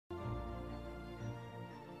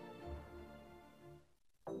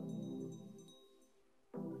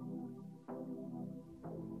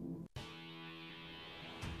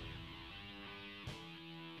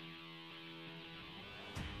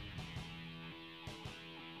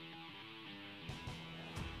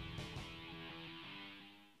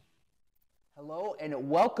Hello and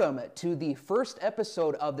welcome to the first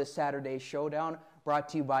episode of the Saturday Showdown, brought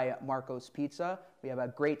to you by Marco's Pizza. We have a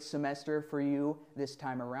great semester for you this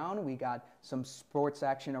time around. We got some sports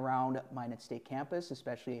action around Minot State campus,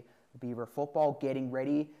 especially Beaver Football, getting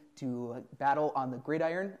ready to battle on the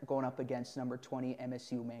gridiron, going up against number 20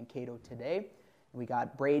 MSU Mankato today. We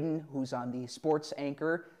got Braden, who's on the sports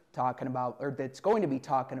anchor, that's going to be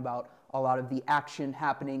talking about a lot of the action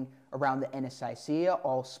happening around the NSIC,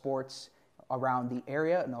 all sports around the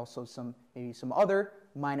area, and also maybe some other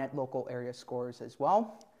Minot local area scores as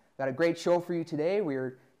well. Got a great show for you today.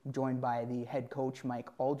 We're joined by the head coach, Mike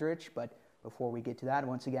Aldrich, but before we get to that,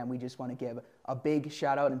 once again, we just want to give a big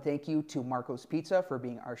shout out and thank you to Marco's Pizza for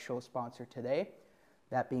being our show sponsor today.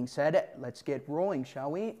 That being said, let's get rolling,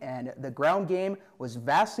 shall we? And the ground game was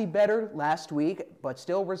vastly better last week, but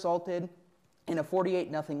still resulted in a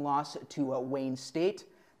 48-0 loss to Wayne State.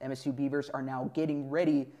 MSU Beavers are now getting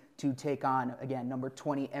ready to take on, again, number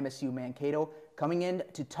 20 MSU Mankato. Coming in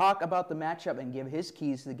to talk about the matchup and give his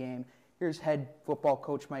keys to the game, here's head football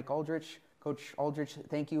coach Mike Aldrich. Coach Aldrich,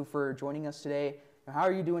 thank you for joining us today. How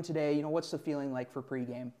are you doing today? What's the feeling like for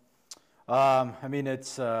pregame?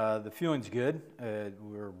 It's the feeling's good.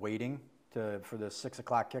 We're waiting for the 6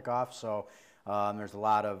 o'clock kickoff, so there's a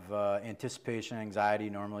lot of anticipation,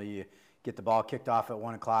 anxiety. Normally you get the ball kicked off at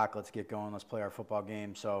 1 o'clock. Let's get going. Let's play our football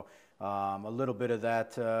game. So a little bit of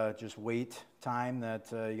that just wait time that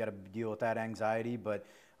you got to deal with that anxiety. But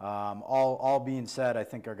all being said, I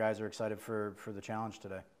think our guys are excited for the challenge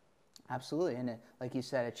today. Absolutely, and like you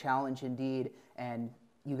said, a challenge indeed. And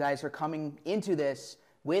you guys are coming into this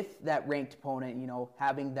with that ranked opponent,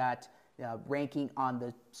 having that ranking on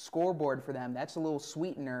the scoreboard for them. That's a little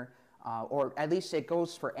sweetener, or at least it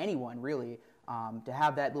goes for anyone, really, to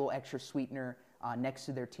have that little extra sweetener next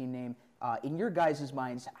to their team name. In your guys'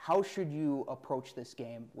 minds, how should you approach this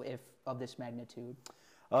game if of this magnitude?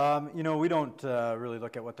 We don't really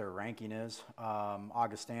look at what their ranking is.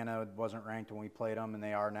 Augustana wasn't ranked when we played them, and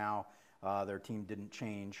they are now. Their team didn't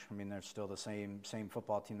change. They're still the same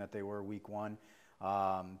football team that they were week one.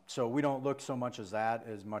 So we don't look so much as that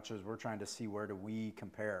as much as we're trying to see where do we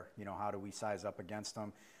compare. How do we size up against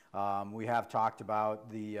them? We have talked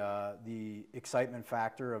about the excitement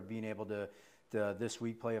factor of being able to this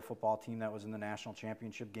week play a football team that was in the national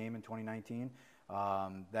championship game in 2019.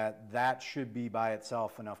 That should be by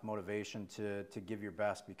itself enough motivation to give your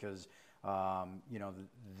best because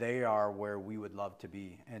they are where we would love to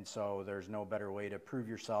be, and so there's no better way to prove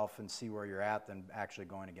yourself and see where you're at than actually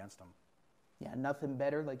going against them. Yeah, nothing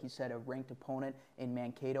better, like you said, a ranked opponent in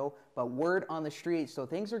Mankato. But word on the street, so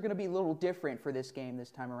things are going to be a little different for this game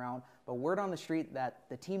this time around. But word on the street that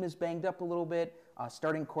the team is banged up a little bit.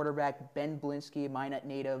 Starting quarterback Ben Blinsky, Minot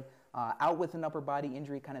native, out with an upper body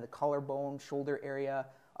injury, kind of the collarbone, shoulder area.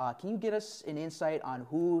 Can you get us an insight on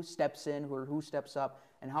who steps in or who steps up,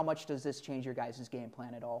 and how much does this change your guys' game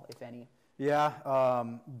plan at all, if any? Yeah,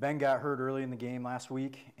 Ben got hurt early in the game last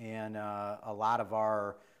week, and a lot of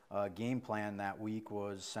our game plan that week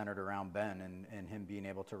was centered around Ben and him being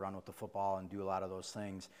able to run with the football and do a lot of those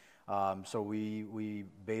things. So we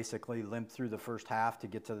basically limped through the first half to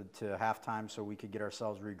get to halftime so we could get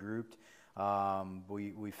ourselves regrouped.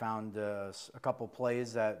 We found a couple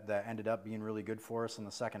plays that ended up being really good for us in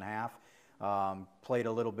the second half. Played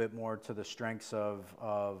a little bit more to the strengths of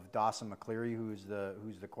Dawson McCleary, who's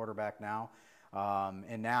the quarterback now.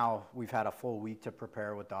 And now we've had a full week to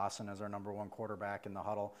prepare with Dawson as our number one quarterback in the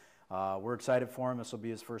huddle. We're excited for him. This will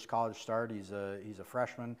be his first college start. He's a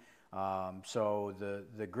freshman. So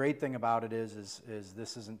the great thing about it is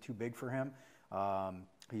this isn't too big for him.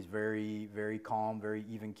 He's very, very calm, very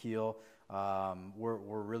even keel. We're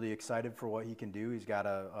really excited for what he can do. He's got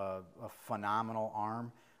a phenomenal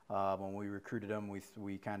arm. When we recruited him,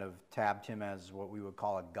 we kind of tabbed him as what we would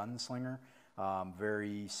call a gunslinger.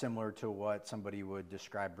 Very similar to what somebody would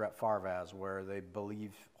describe Brett Favre as, where they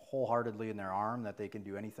believe wholeheartedly in their arm that they can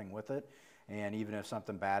do anything with it. And even if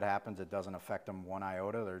something bad happens, it doesn't affect them one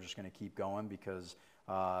iota. They're just going to keep going because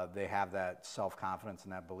they have that self-confidence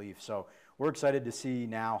and that belief. So we're excited to see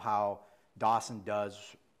now how Dawson does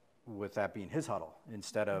with that being his huddle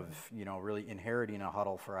instead of, really inheriting a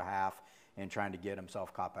huddle for a half and trying to get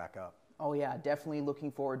himself caught back up. Oh, yeah, definitely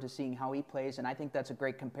looking forward to seeing how he plays. And I think that's a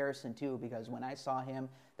great comparison, too, because when I saw him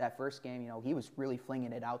that first game, he was really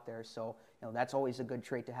flinging it out there. So, that's always a good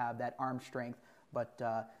trait to have, that arm strength. But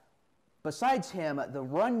besides him, the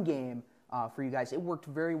run game for you guys, it worked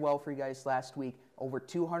very well for you guys last week. Over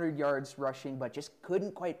 200 yards rushing, but just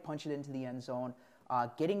couldn't quite punch it into the end zone.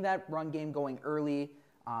 Getting that run game going early,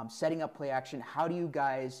 setting up play action, how do you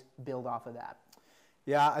guys build off of that?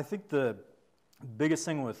 Yeah, I think the Biggest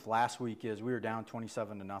thing with last week is we were down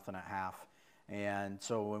 27-0 at half. And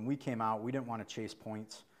so when we came out, we didn't want to chase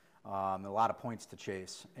points, a lot of points to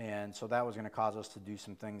chase. And so that was going to cause us to do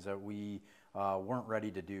some things that we weren't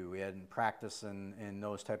ready to do. We hadn't practiced in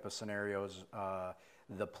those type of scenarios,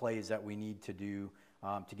 the plays that we need to do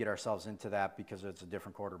to get ourselves into that because it's a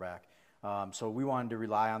different quarterback. So we wanted to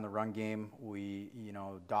rely on the run game.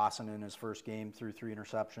 Dawson in his first game threw 3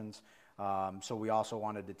 interceptions. So we also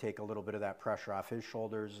wanted to take a little bit of that pressure off his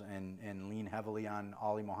shoulders and lean heavily on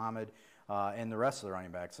Ali Mohammed and the rest of the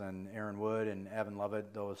running backs. And Aaron Wood and Evan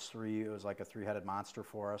Lovett, those 3, it was like a 3-headed monster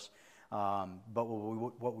for us. But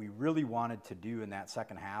what we really wanted to do in that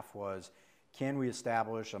second half was, can we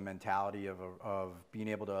establish a mentality of being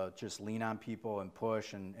able to just lean on people and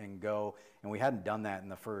push and go? And we hadn't done that in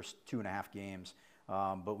the first 2.5 games.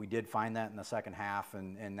 But we did find that in the second half,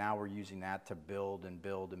 and now we're using that to build and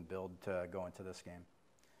build and build to go into this game.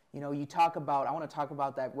 I want to talk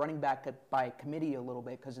about that running back by committee a little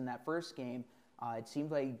bit, because in that first game, it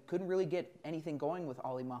seemed like you couldn't really get anything going with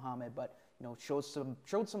Ali Muhammad, but showed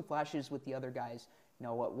some flashes with the other guys.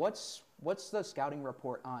 What's the scouting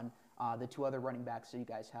report on the 2 other running backs that you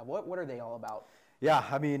guys have? What are they all about? Yeah,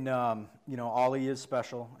 I mean, Ali is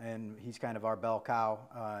special, and he's kind of our bell cow,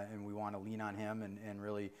 and we want to lean on him and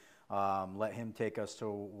really let him take us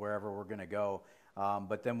to wherever we're going to go.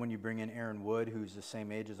 But then when you bring in Aaron Wood, who's the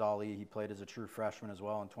same age as Ali, he played as a true freshman as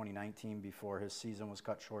well in 2019 before his season was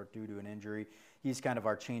cut short due to an injury. He's kind of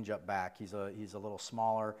our change-up back. He's a little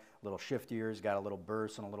smaller, a little shiftier. He's got a little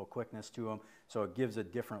burst and a little quickness to him, so it gives a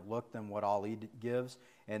different look than what Ali gives.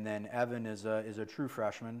 And then Evan is a true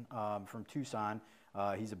freshman from Tucson.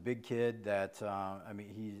 He's a big kid that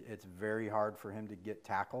it's very hard for him to get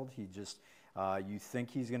tackled. He just you think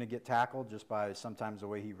he's going to get tackled just by sometimes the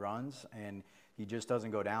way he runs, and he just doesn't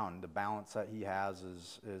go down. The balance that he has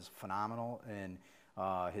is phenomenal, and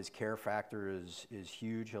his care factor is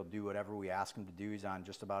huge. He'll do whatever we ask him to do. He's on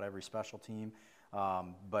just about every special team,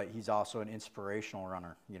 but he's also an inspirational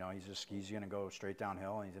runner. He's going to go straight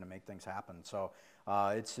downhill, and he's going to make things happen. So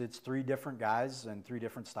it's 3 different guys and 3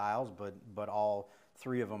 different styles, but all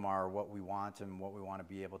 3 of them are what we want and what we want to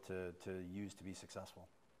be able to use to be successful.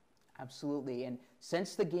 Absolutely. And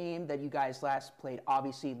since the game that you guys last played,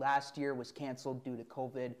 obviously last year was canceled due to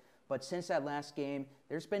COVID, but since that last game,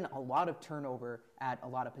 there's been a lot of turnover at a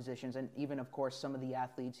lot of positions, and even, of course, some of the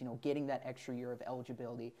athletes, getting that extra year of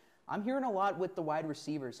eligibility. I'm hearing a lot with the wide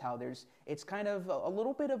receivers how it's kind of a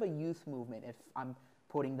little bit of a youth movement, if I'm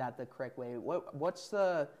putting that the correct way. What's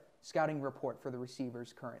the scouting report for the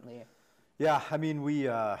receivers currently? Yeah, I mean,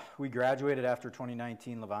 we graduated after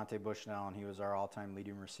 2019, Levante Bushnell, and he was our all-time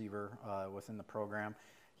leading receiver within the program.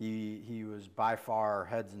 He was by far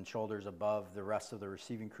heads and shoulders above the rest of the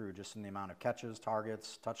receiving crew, just in the amount of catches,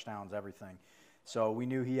 targets, touchdowns, everything. So we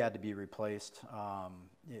knew he had to be replaced.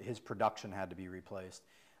 His production had to be replaced.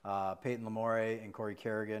 Peyton Lamore and Corey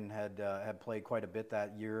Kerrigan had played quite a bit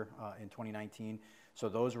that year in 2019. So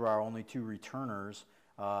those were our only 2 returners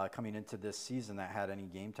coming into this season that had any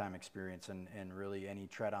game time experience and really any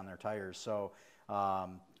tread on their tires. So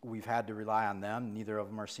we've had to rely on them. Neither of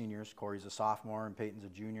them are seniors. Corey's a sophomore and Peyton's a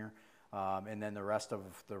junior. And then the rest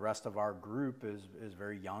of our group is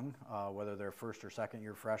very young, whether they're first or second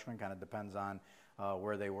year freshmen, kind of depends on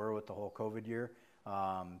where they were with the whole COVID year.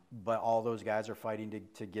 But all those guys are fighting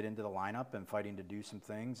to get into the lineup and fighting to do some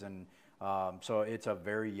things. And so it's a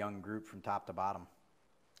very young group from top to bottom.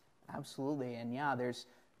 Absolutely. And yeah, there's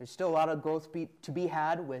still a lot of growth to be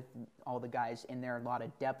had with all the guys in there, a lot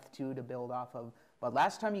of depth too to build off of. But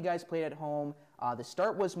last time you guys played at home, the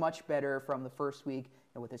start was much better from the first week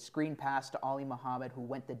with a screen pass to Ali Muhammad, who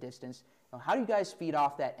went the distance. How do you guys feed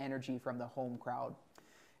off that energy from the home crowd?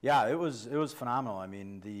 Yeah, it was phenomenal. I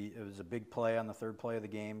mean, it was a big play on the 3rd play of the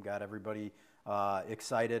game, got everybody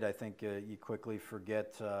excited. I think you quickly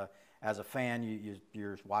forget, as a fan,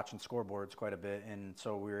 you're watching scoreboards quite a bit, and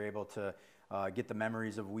so we were able to get the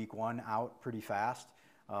memories of week 1 out pretty fast.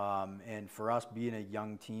 And for us, being a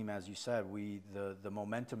young team, as you said, the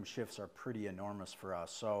momentum shifts are pretty enormous for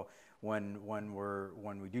us. So when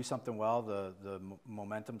we do something well, the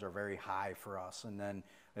momentums are very high for us, and then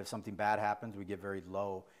if something bad happens, we get very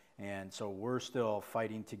low. And so we're still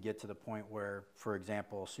fighting to get to the point where, for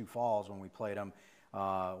example, Sioux Falls, when we played them,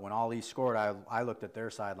 when Ali scored, I looked at their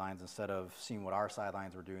sidelines instead of seeing what our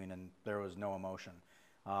sidelines were doing, and there was no emotion.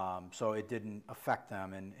 So it didn't affect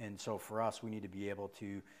them. And so for us, we need to be able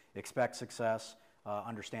to expect success,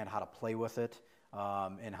 understand how to play with it,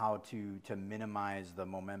 and how to minimize the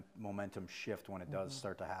momentum shift when it does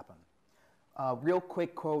start to happen. Real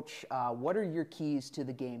quick, Coach, what are your keys to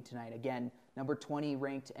the game tonight? Again, number 20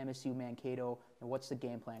 ranked MSU Mankato And what's the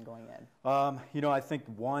game plan going in? I think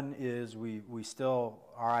one is we still,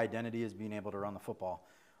 our identity is being able to run the football.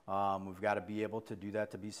 We've got to be able to do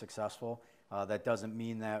that to be successful. That doesn't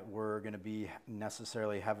mean that we're going to be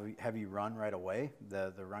necessarily heavy run right away.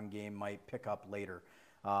 The run game might pick up later.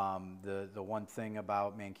 The one thing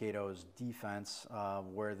about Mankato's defense,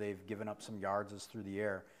 where they've given up some yards, is through the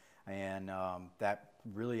air, and that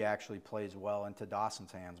really actually plays well into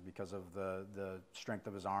Dawson's hands because of the strength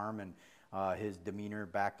of his arm and his demeanor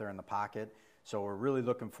back there in the pocket. So we're really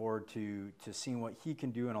looking forward to seeing what he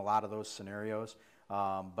can do in a lot of those scenarios.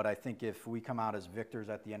 But I think if we come out as victors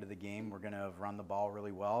at the end of the game, we're going to have run the ball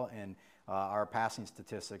really well, and our passing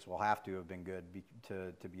statistics will have to have been good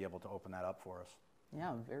to be able to open that up for us.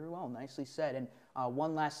 Yeah, very well. Nicely said. And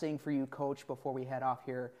one last thing for you, Coach, before we head off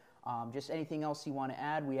here. Just anything else you want to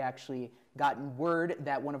add? We actually gotten word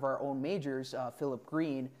that one of our own majors, Philip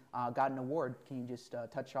Green, got an award. Can you just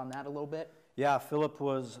touch on that a little bit? Yeah, Philip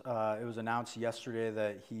was, it was announced yesterday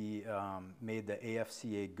that he made the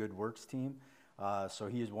AFCA Good Works team. So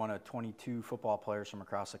he is one of 22 football players from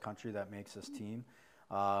across the country that makes this team.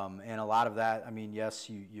 And a lot of that, I mean, yes,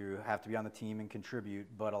 you have to be on the team and contribute,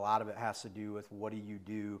 but a lot of it has to do with what do you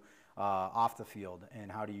do off the field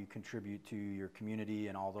and how do you contribute to your community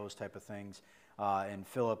and all those type of things. And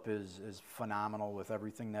Philip is phenomenal with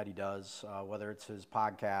everything that he does, whether it's his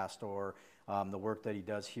podcast or the work that he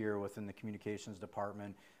does here within the communications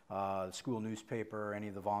department, the school newspaper, any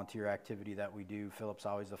of the volunteer activity that we do. Philip's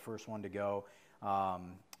always the first one to go.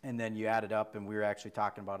 And then you add it up, and we were actually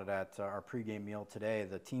talking about it at our pregame meal today.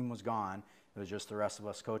 The team was gone. It was just the rest of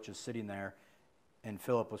us coaches sitting there, and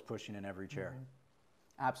Philip was pushing in every chair. Mm-hmm.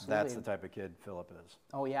 Absolutely. That's the type of kid Philip is.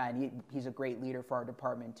 Oh, yeah, and he's a great leader for our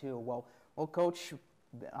department, too. Well, Coach,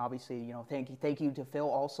 obviously, thank you to Phil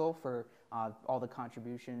also for all the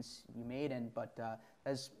contributions you made. But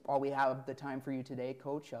that's all we have the time for you today,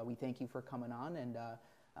 Coach. We thank you for coming on, and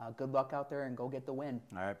good luck out there, and go get the win.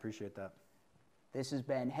 All right, appreciate that. This has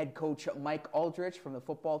been head coach Mike Aldrich from the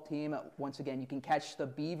football team. Once again, you can catch the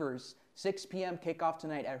Beavers 6 p.m. kickoff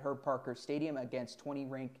tonight at Herb Parker Stadium against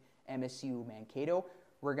 20-ranked MSU Mankato.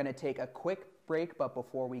 We're going to take a quick break, but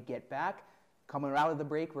before we get back, coming out of the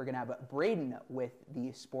break, we're going to have Braden with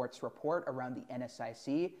the sports report around the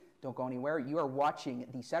NSIC. Don't go anywhere. You are watching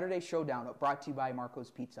the Saturday Showdown, brought to you by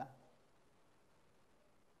Marco's Pizza.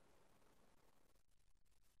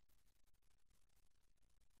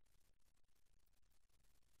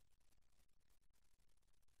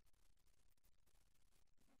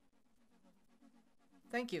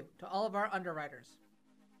 Thank you to all of our underwriters.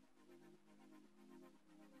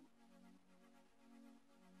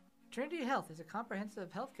 Trinity Health is a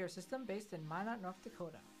comprehensive healthcare system based in Minot, North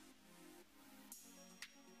Dakota.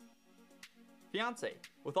 Fiance,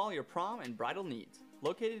 with all your prom and bridal needs,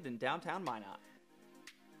 located in downtown Minot.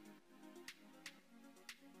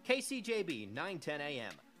 KCJB 910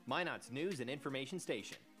 AM, Minot's news and information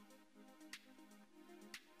station.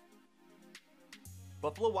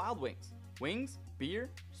 Buffalo Wild Wings, wings,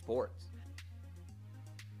 beer, sports.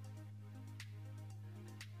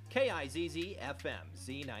 KIZZ FM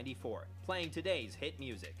Z94, playing today's hit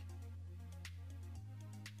music.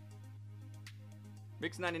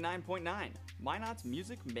 Mix 99.9, Minot's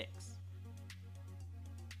music mix.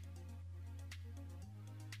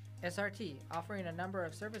 SRT, offering a number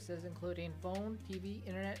of services including phone, TV,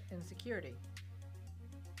 internet, and security.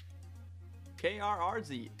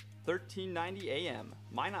 KRRZ, 1390 AM,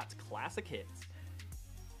 Minot's classic hits.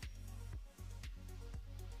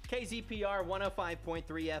 KZPR 105.3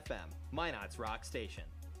 FM, Minot's rock station.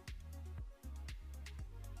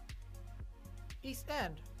 East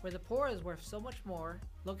End, where the poor is worth so much more,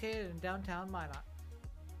 located in downtown Minot.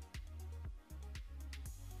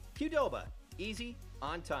 Qdoba, easy,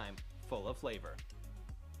 on time, full of flavor.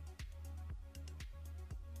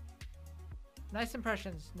 Nice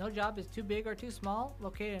Impressions, no job is too big or too small,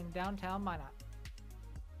 located in downtown Minot.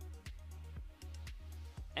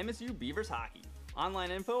 MSU Beavers Hockey.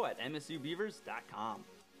 Online info at msubeavers.com.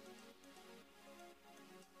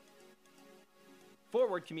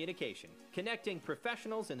 Forward Communication, connecting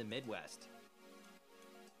professionals in the Midwest.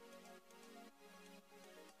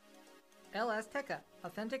 El Azteca,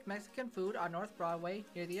 authentic Mexican food on North Broadway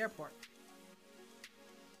near the airport.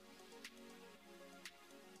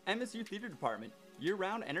 MSU Theater Department,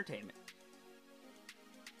 year-round entertainment.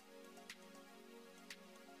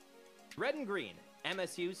 Red and Green,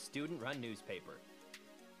 MSU's student-run newspaper.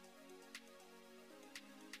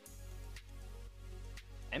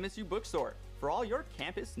 MSU Bookstore, for all your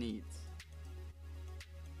campus needs.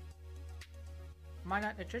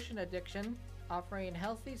 Minot Nutrition Addiction, offering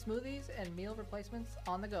healthy smoothies and meal replacements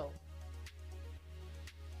on the go.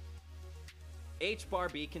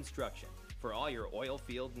 H-Bar-B Construction for all your oil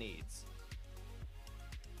field needs.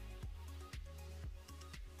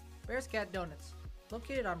 Bears Cat Donuts,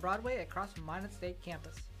 located on Broadway across from Minot State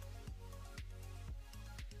campus.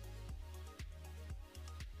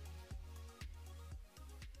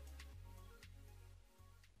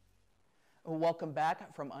 Welcome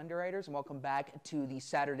back from Underwriters, and welcome back to the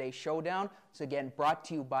Saturday Showdown. So again, brought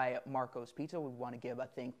to you by Marco's Pizza. We want to give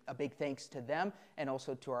a big thanks to them and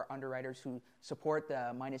also to our underwriters who support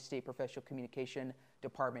the Minot State Professional Communication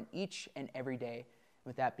Department each and every day.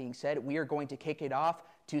 With that being said, we are going to kick it off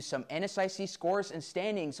to some NSIC scores and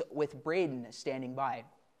standings with Braden standing by.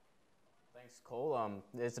 Thanks, Cole.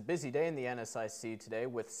 It's a busy day in the NSIC today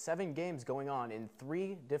with 7 games going on in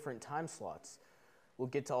 3 different time slots. We'll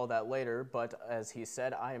get to all that later, but as he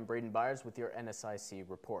said, I am Braden Byers with your NSIC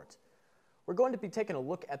report. We're going to be taking a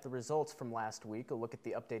look at the results from last week, a look at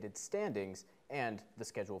the updated standings, and the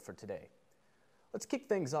schedule for today. Let's kick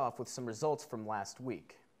things off with some results from last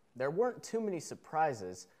week. There weren't too many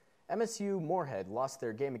surprises. MSU Moorhead lost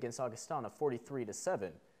their game against Augustana 43-7.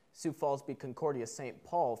 Sioux Falls beat Concordia St.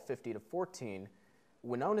 Paul 50-14.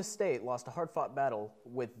 Winona State lost a hard-fought battle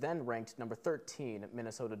with then-ranked number 13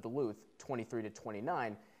 Minnesota Duluth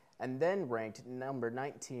 23-29, and then-ranked number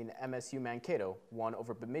 19 MSU Mankato won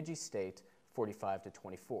over Bemidji State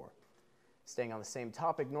 45-24. Staying on the same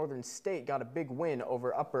topic, Northern State got a big win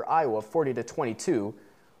over Upper Iowa 40-22.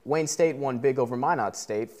 Wayne State won big over Minot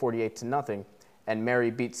State 48-0, and Mary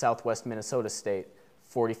beat Southwest Minnesota State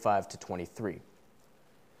 45-23.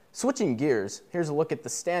 Switching gears, here's a look at the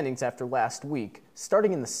standings after last week.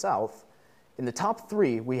 Starting in the South, in the top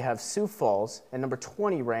 3, we have Sioux Falls and number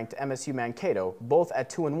 20 ranked MSU Mankato, both at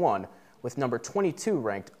 2-1, with number 22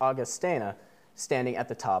 ranked Augustana standing at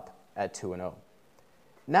the top at 2-0.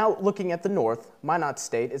 Now looking at the North, Minot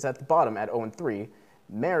State is at the bottom at 0-3.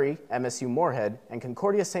 Mary, MSU Moorhead, and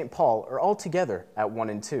Concordia St. Paul are all together at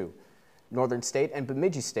 1-2. Northern State and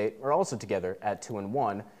Bemidji State are also together at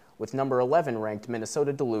 2-1. With number 11 ranked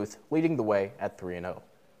Minnesota Duluth leading the way at 3-0.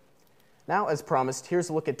 Now, as promised, here's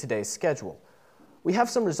a look at today's schedule. We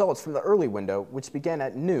have some results from the early window, which began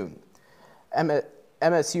at noon.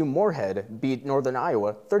 MSU Moorhead beat Northern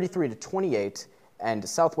Iowa 33-28, and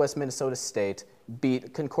Southwest Minnesota State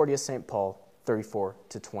beat Concordia St. Paul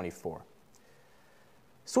 34-24.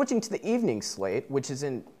 Switching to the evening slate, which is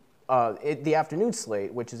in the afternoon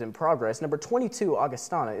slate, which is in progress, number 22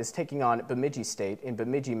 Augustana is taking on Bemidji State in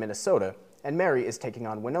Bemidji, Minnesota, and Mary is taking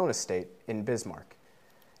on Winona State in Bismarck.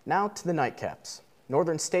 Now to the nightcaps.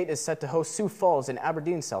 Northern State is set to host Sioux Falls in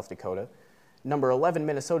Aberdeen, South Dakota. Number 11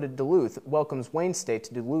 Minnesota Duluth welcomes Wayne State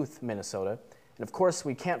to Duluth, Minnesota. And of course,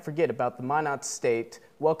 we can't forget about the Minot State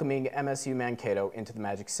welcoming MSU Mankato into the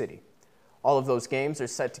Magic City. All of those games are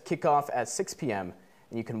set to kick off at 6 p.m.,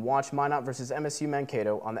 and you can watch Minot versus MSU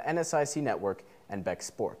Mankato on the NSIC Network and Beck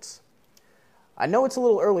Sports. I know it's a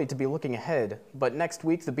little early to be looking ahead, but next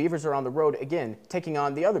week the Beavers are on the road again, taking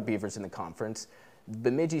on the other Beavers in the conference,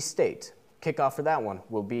 Bemidji State. Kickoff for that one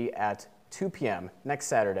will be at 2 p.m. next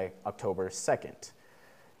Saturday, October 2nd.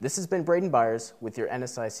 This has been Braden Byers with your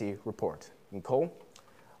NSIC report. And Cole,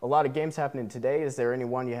 a lot of games happening today. Is there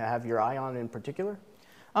anyone you have your eye on in particular?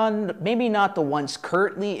 Maybe not the ones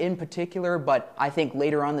currently in particular, but I think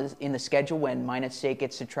later on in the schedule when Minot State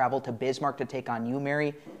gets to travel to Bismarck to take on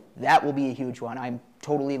UMary, that will be a huge one. I'm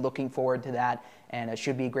totally looking forward to that, and it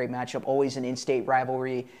should be a great matchup. Always an in-state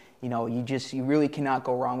rivalry. You know, you really cannot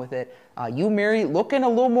go wrong with it. UMary looking a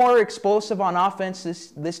little more explosive on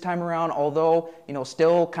offense this time around, although, you know,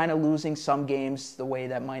 still kind of losing some games the way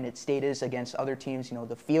that Minot State is against other teams. You know,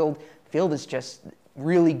 the field is just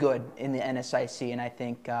really good in the NSIC, and I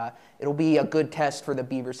think it'll be a good test for the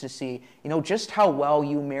Beavers to see, you know, just how well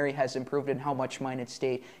UMary has improved and how much Minot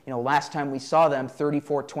State, you know, last time we saw them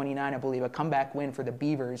 34-29, I believe, a comeback win for the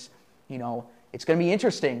Beavers. You know, it's going to be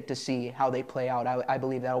interesting to see how they play out. I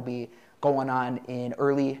believe that'll be going on in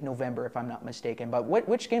early November, if I'm not mistaken. But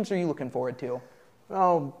which games are you looking forward to?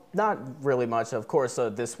 Oh, not really much. Of course,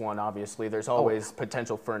 this one, obviously, there's always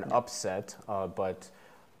potential for an upset, but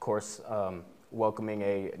of course, welcoming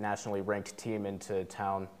a nationally ranked team into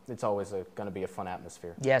town, it's always going to be a fun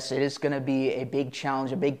atmosphere. Yes, it is going to be a big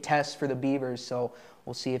challenge, a big test for the Beavers, so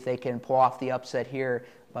we'll see if they can pull off the upset here.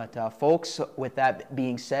 But folks, with that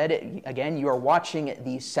being said, again, you are watching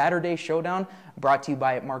the Saturday Showdown brought to you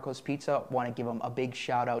by Marco's Pizza. Want to give them a big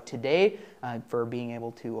shout out today for being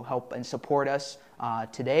able to help and support us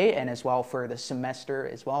today, and as well for the semester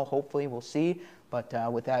as well. Hopefully, we'll see. But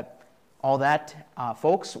with that,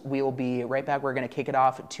 folks, we will be right back. We're going to kick it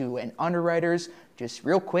off to an Underwriters. Just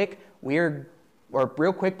real quick, we're or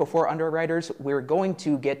real quick before Underwriters, we're going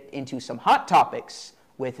to get into some hot topics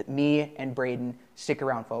with me and Braden. Stick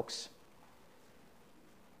around, folks.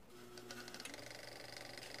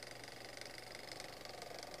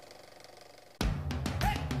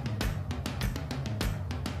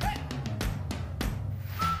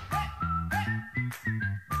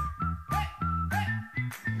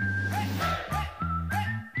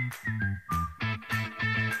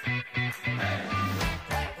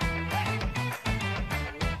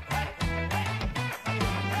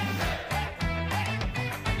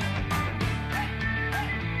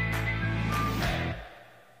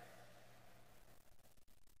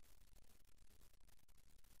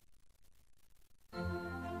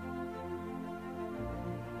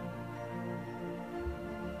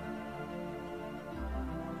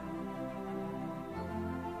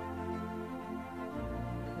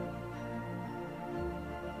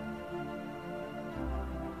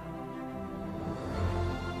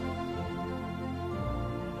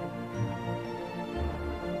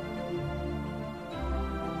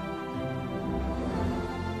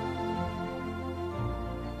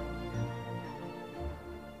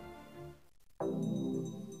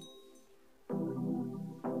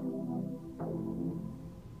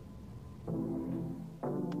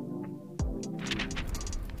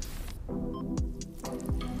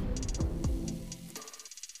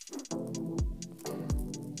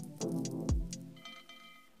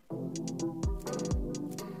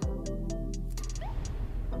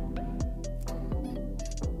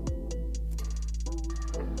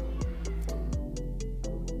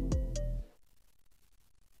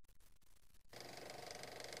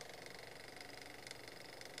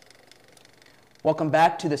 Welcome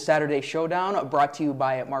back to the Saturday Showdown, brought to you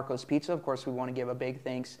by Marco's Pizza. Of course, we want to give a big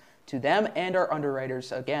thanks to them and our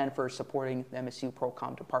underwriters, again, for supporting the MSU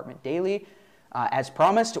Pro-Com department daily. As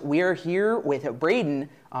promised, we are here with Braden,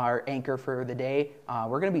 our anchor for the day.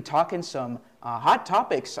 We're going to be talking some hot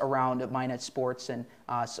topics around Minot sports and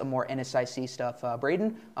some more NSIC stuff.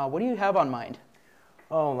 Braden, what do you have on mind?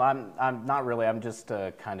 Oh, I'm not really. I'm just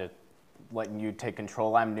kind of letting you take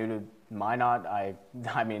control. I'm new to Minot.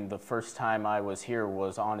 I mean, the first time I was here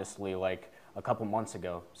was honestly like a couple months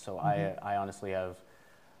ago. So I honestly have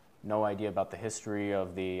no idea about the history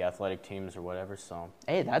of the athletic teams or whatever. So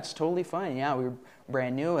hey, that's totally fine. Yeah, we're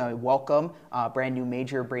brand new. Welcome, brand new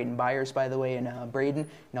major Braden Byers, by the way, and Braden.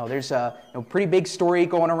 There's a pretty big story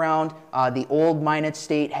going around. The old Minot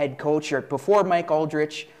State head coach, or before Mike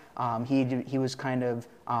Aldrich, he was kind of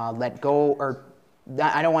let go, or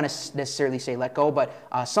I don't want to necessarily say let go, but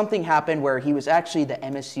something happened where he was actually the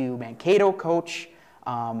MSU Mankato coach,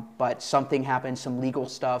 but something happened, some legal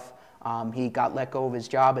stuff. He got let go of his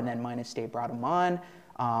job, and then Minot State brought him on.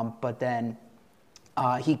 But then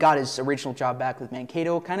he got his original job back with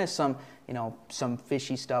Mankato. Kind of some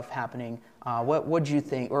fishy stuff happening. What do you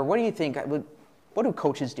think, or what do you think? What do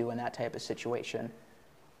coaches do in that type of situation?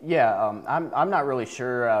 Yeah, I'm not really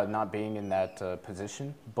sure, not being in that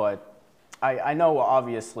position, but I know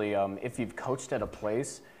obviously if you've coached at a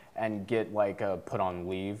place and get like put on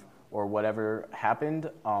leave or whatever happened,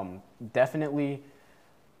 definitely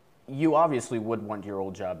you obviously would want your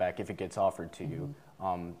old job back if it gets offered to you.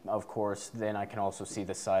 Of course, then I can also see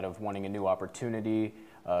the side of wanting a new opportunity,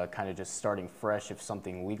 kind of just starting fresh if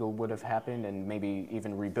something legal would have happened, and maybe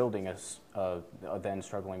even rebuilding a then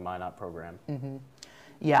struggling Minot program.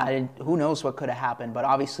 Yeah, and who knows what could have happened, but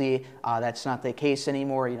obviously that's not the case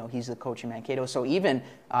anymore. He's the coach in Mankato, so even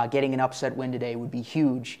getting an upset win today would be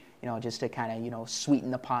huge, just to kind of,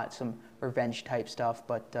 sweeten the pot, some revenge type stuff.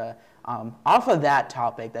 But off of that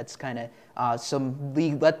topic, that's kind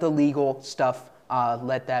of let the legal stuff,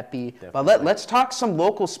 let that be. Definitely. But let's talk some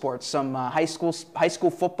local sports, some high school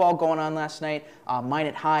football going on last night.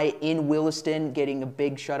 Minot High in Williston getting a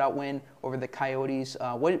big shutout win over the Coyotes.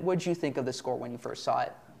 What did you think of the score when you first saw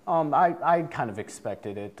it? I kind of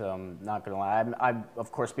expected it, not going to lie. I,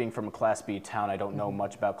 of course, being from a Class B town, I don't know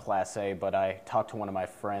much about Class A, but I talked to one of my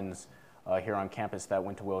friends here on campus that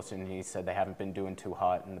went to Williston, and he said they haven't been doing too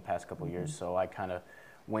hot in the past couple of years, so I kind of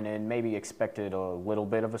went in, maybe expected a little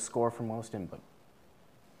bit of a score from Williston, but...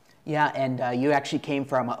 Yeah, and you actually came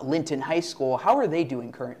from Linton High School. How are they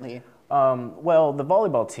doing currently? Well, the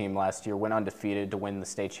volleyball team last year went undefeated to win the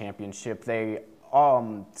state championship. They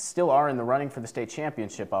still are in the running for the state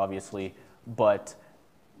championship, obviously, but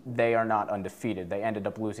they are not undefeated. They ended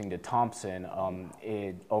up losing to Thompson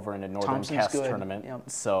over in a Northern Cass tournament.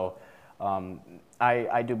 Yep. So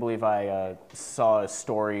I do believe I saw a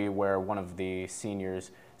story where one of the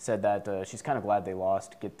seniors said that she's kind of glad they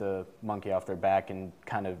lost, get the monkey off their back and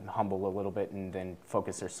kind of humble a little bit and then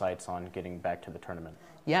focus their sights on getting back to the tournament.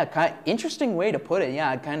 Yeah, interesting way to put it.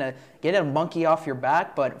 Yeah, kind of get a monkey off your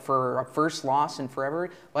back, but for a first loss in forever.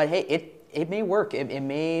 But hey, it may work. It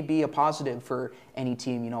may be a positive for any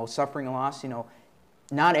team, suffering a loss.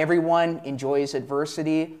 Not everyone enjoys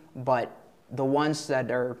adversity, but the ones that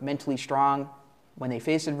are mentally strong, when they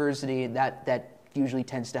face adversity, that usually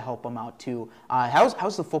tends to help them out too.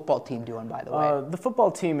 How's the football team doing, by the way? The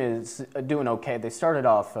football team is doing okay. They started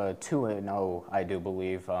off 2-0, I do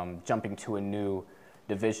believe, jumping to a new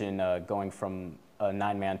division, going from a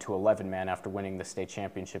 9-man to 11-man after winning the state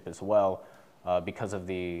championship as well, because of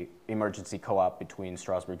the emergency co-op between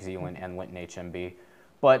Strasburg-Zeeland and Linton HMB.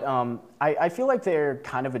 But I feel like they're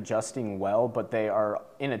kind of adjusting well, but they are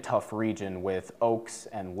in a tough region with Oaks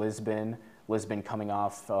and Lisbon. Lisbon coming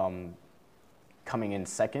in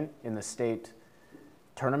second in the state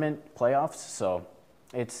tournament playoffs. So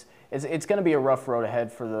it's going to be a rough road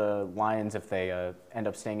ahead for the Lions if they end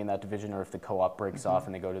up staying in that division, or if the co-op breaks off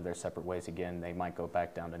and they go to their separate ways again, they might go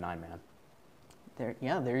back down to 9-man.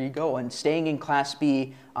 There you go. And staying in Class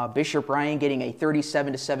B, Bishop Ryan getting a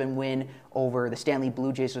 37-7 win over the Stanley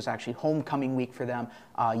Blue Jays. Was actually homecoming week for them.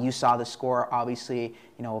 You saw the score, obviously.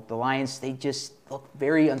 The Lions, they just look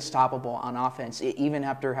very unstoppable on offense, even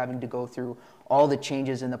after having to go through all the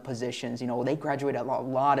changes in the positions. They graduated a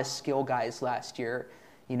lot of skill guys last year.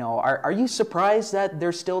 Are you surprised that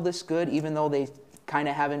they're still this good, even though they kind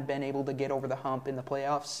of haven't been able to get over the hump in the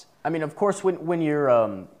playoffs? I mean, of course, when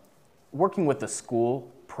you're working with the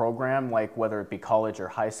school program, like whether it be college or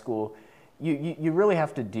high school, you really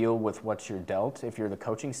have to deal with what you're dealt if you're the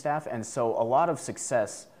coaching staff. And so a lot of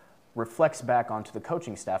success reflects back onto the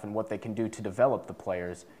coaching staff and what they can do to develop the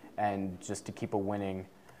players and just to keep a winning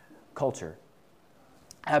culture.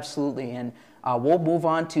 Absolutely, and we'll move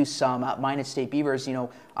on to some Minot State Beavers.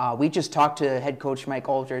 We just talked to head coach Mike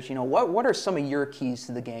Aldrich. What are some of your keys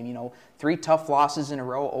to the game? 3 tough losses in a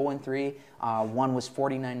row, 0-3. One was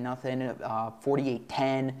 49-0,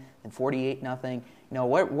 48-10, and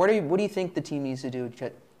 48-0. What do you think the team needs to do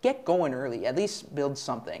to get going early? At least build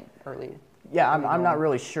something early. Yeah, I'm not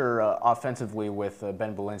really sure offensively with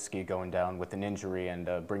Ben Belinsky going down with an injury and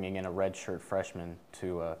bringing in a redshirt freshman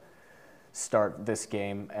to start this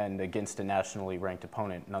game and against a nationally ranked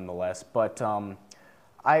opponent nonetheless. But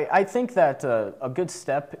I think that a good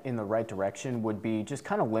step in the right direction would be just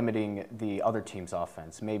kind of limiting the other team's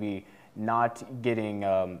offense. Maybe not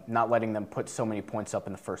letting them put so many points up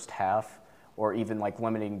in the first half, or even like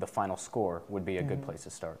limiting the final score would be a good place to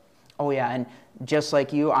start. Oh yeah, and just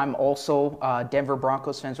like you, I'm also Denver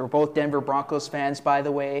Broncos fans. We're both Denver Broncos fans, by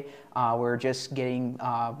the way. We're just getting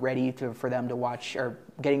ready for them to watch, or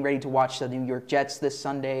getting ready to watch the New York Jets this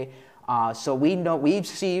Sunday. So we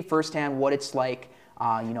see firsthand what it's like,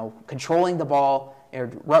 controlling the ball,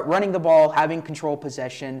 running the ball, having control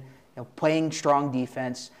possession, playing strong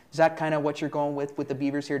defense. Is that kind of what you're going with the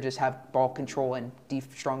Beavers here? Just have ball control and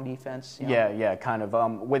strong defense? Yeah, kind of.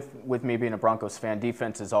 With me being a Broncos fan,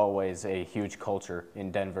 defense is always a huge culture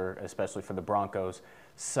in Denver, especially for the Broncos.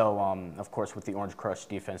 So, of course, with the Orange Crush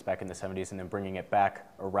defense back in the 70s and then bringing it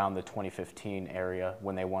back around the 2015 area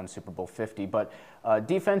when they won Super Bowl 50. But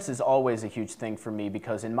defense is always a huge thing for me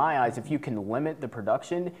because in my eyes, if you can limit the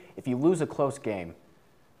production, if you lose a close game,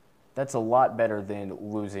 that's a lot better than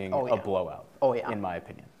losing a blowout, in my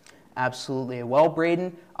opinion. Absolutely. Well,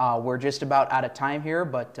 Braden, we're just about out of time here,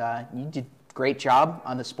 but you did a great job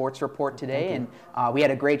on the sports report today, and we had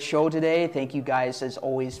a great show today. Thank you guys, as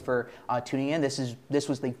always, for tuning in. This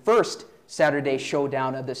was the first Saturday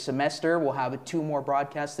Showdown of the semester. We'll have 2 more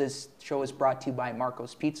broadcasts. This show is brought to you by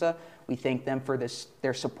Marco's Pizza. We thank them for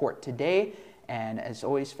their support today, and as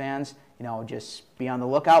always, fans, just be on the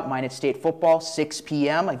lookout. Minot State football, 6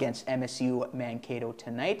 p.m. against MSU Mankato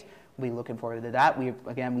tonight. We'll be looking forward to that. We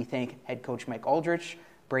thank head coach Mike Aldrich,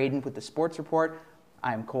 Braden with the sports report.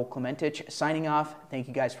 I'm Cole Clementic signing off. Thank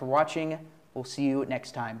you guys for watching. We'll see you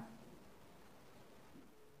next time.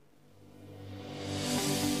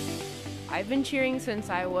 I've been cheering since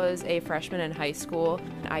I was a freshman in high school.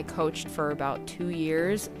 I coached for about 2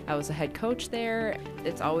 years. I was a head coach there.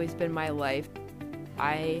 It's always been my life.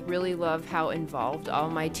 I really love how involved all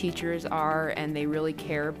my teachers are, and they really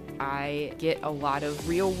care. I get a lot of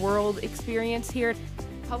real-world experience here.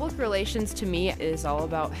 Public relations to me is all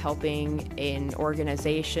about helping an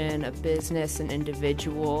organization, a business, an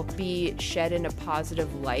individual be shed in a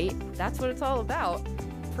positive light. That's what it's all about.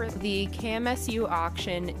 For the KMSU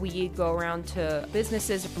auction, we go around to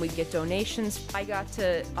businesses and we get donations. I got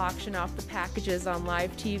to auction off the packages on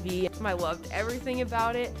live TV. I loved everything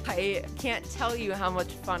about it. I can't tell you how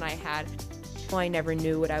much fun I had. I never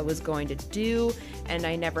knew what I was going to do, and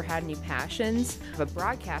I never had any passions. I have a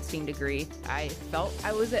broadcasting degree. I felt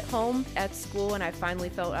I was at home at school, and I finally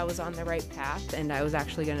felt I was on the right path, and I was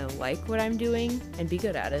actually going to like what I'm doing and be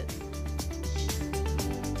good at it.